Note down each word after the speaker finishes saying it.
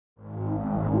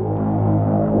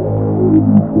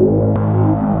Hi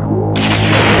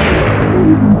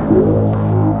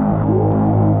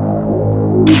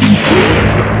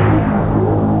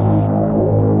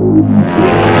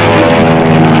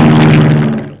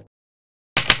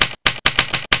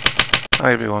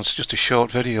everyone, it's just a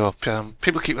short video.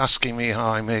 People keep asking me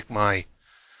how I make my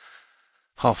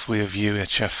half-wave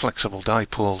UHF flexible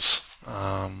dipoles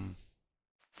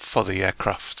for the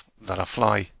aircraft that I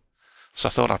fly. So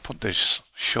I thought I'd put this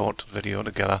short video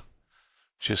together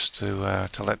just to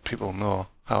let people know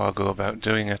how I go about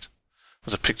doing it.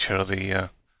 There's a picture of the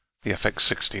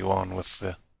FX61 with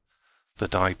the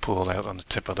dipole out on the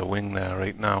tip of the wing there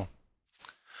right now.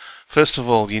 First of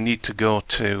all, you need to go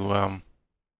to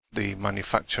the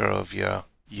manufacturer of your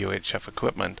UHF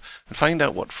equipment and find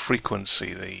out what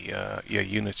frequency your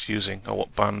unit's using, or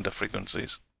what band of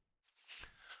frequencies.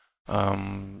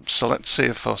 So let's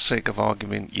say, for sake of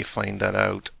argument, you find that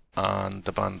out and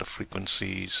the band of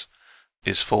frequencies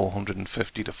is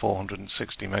 450 to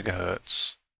 460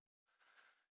 megahertz.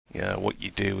 Yeah, what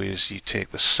you do is you take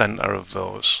the center of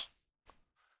those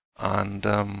and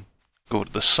go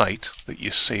to the site that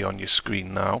you see on your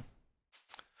screen now.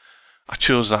 I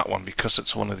chose that one because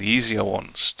it's one of the easier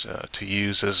ones to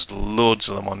use. There's loads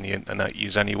of them on the internet.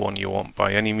 Use any one you want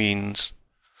by any means.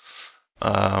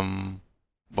 But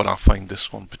I find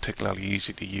this one particularly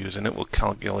easy to use, and it will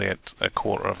calculate a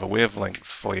quarter of a wavelength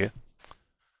for you.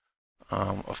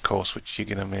 Of course, which you're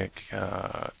going to make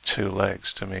two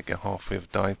legs to make a half-wave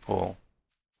dipole.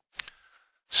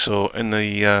 So in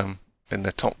the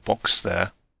top box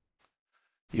there,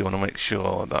 you want to make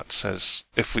sure that says,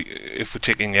 if we're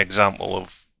taking the example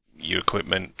of your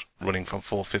equipment running from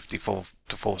 454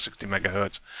 to 460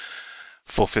 megahertz,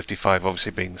 455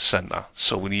 obviously being the center,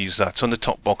 so we use that. So in the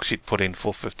top box you'd put in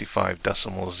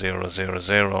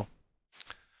 455.000.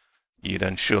 You'd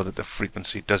ensure that the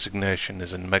frequency designation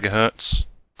is in megahertz,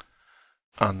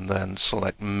 and then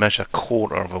select measure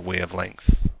quarter of a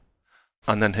wavelength,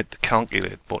 and then hit the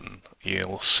calculate button.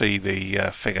 You'll see the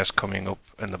figures coming up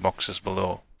in the boxes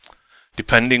below.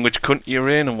 Depending which country you're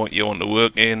in and what you want to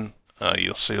work in,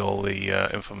 you'll see all the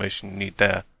information you need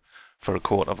there for a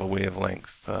quarter of a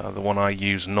wavelength. The one I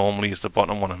use normally is the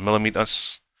bottom one in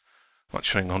millimeters. That's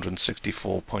showing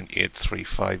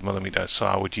 164.835 millimeters, so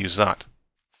I would use that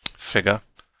figure.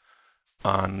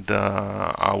 And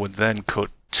I would then cut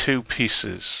two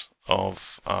pieces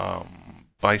of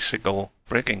bicycle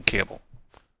braking cable.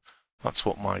 That's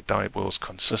what my dipoles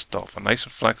consist of. They're nice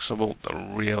and flexible, they're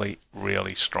really,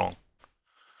 really strong.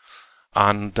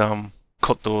 And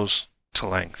cut those to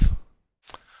length.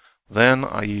 Then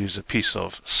I use a piece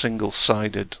of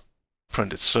single-sided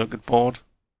printed circuit board,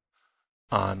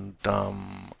 and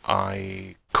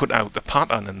I cut out the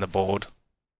pattern in the board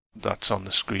that's on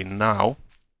the screen now.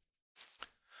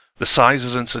 The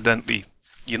sizes, incidentally,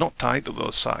 you're not tied to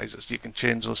those sizes. You can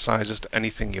change those sizes to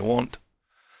anything you want.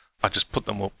 I just put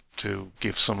them up to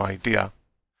give some idea.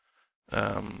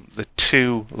 The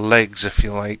two legs, if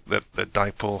you like, that the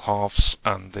dipole halves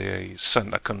and the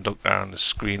center conductor and the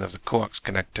screen of the coax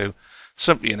connect to,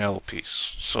 simply an L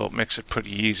piece, so it makes it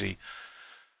pretty easy.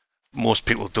 Most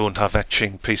people don't have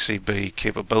etching PCB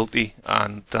capability,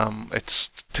 and it's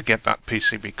to get that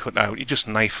PCB cut out, you just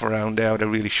knife around there with a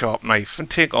really sharp knife and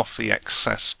take off the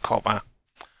excess copper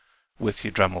with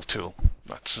your Dremel tool.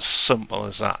 That's as simple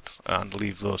as that, and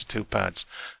leave those two pads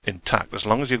intact as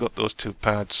long as you've got those two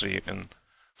pads, so you can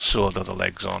solder the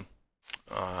legs on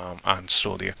and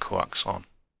solder your coax on.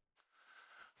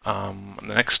 And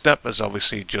the next step is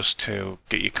obviously just to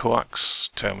get your coax,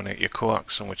 terminate your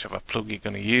coax in whichever plug you're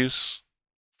going to use.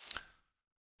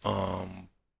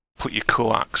 Put your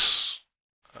coax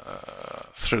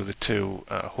through the two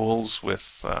holes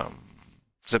with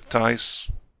zip ties,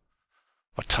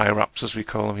 or tie wraps as we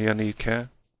call them here in the UK,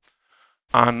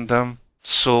 and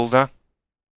solder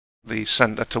the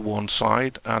center to one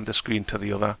side and the screen to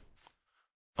the other,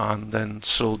 and then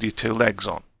solder your two legs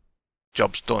on.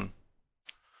 Job's done.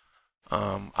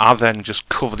 I then just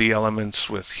cover the elements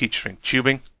with heat shrink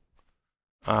tubing,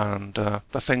 and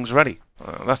the thing's ready.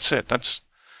 That's it.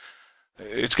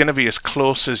 It's going to be as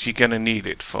close as you're going to need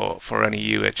it for any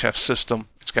UHF system.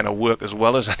 It's going to work as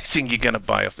well as anything you're going to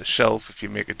buy off the shelf if you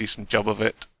make a decent job of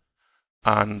it,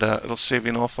 and it'll save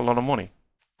you an awful lot of money.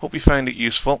 Hope you find it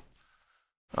useful,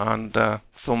 and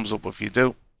thumbs up if you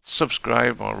do.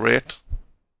 Subscribe or rate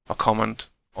or comment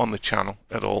on the channel.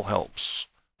 It all helps.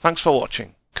 Thanks for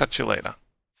watching. Catch you later.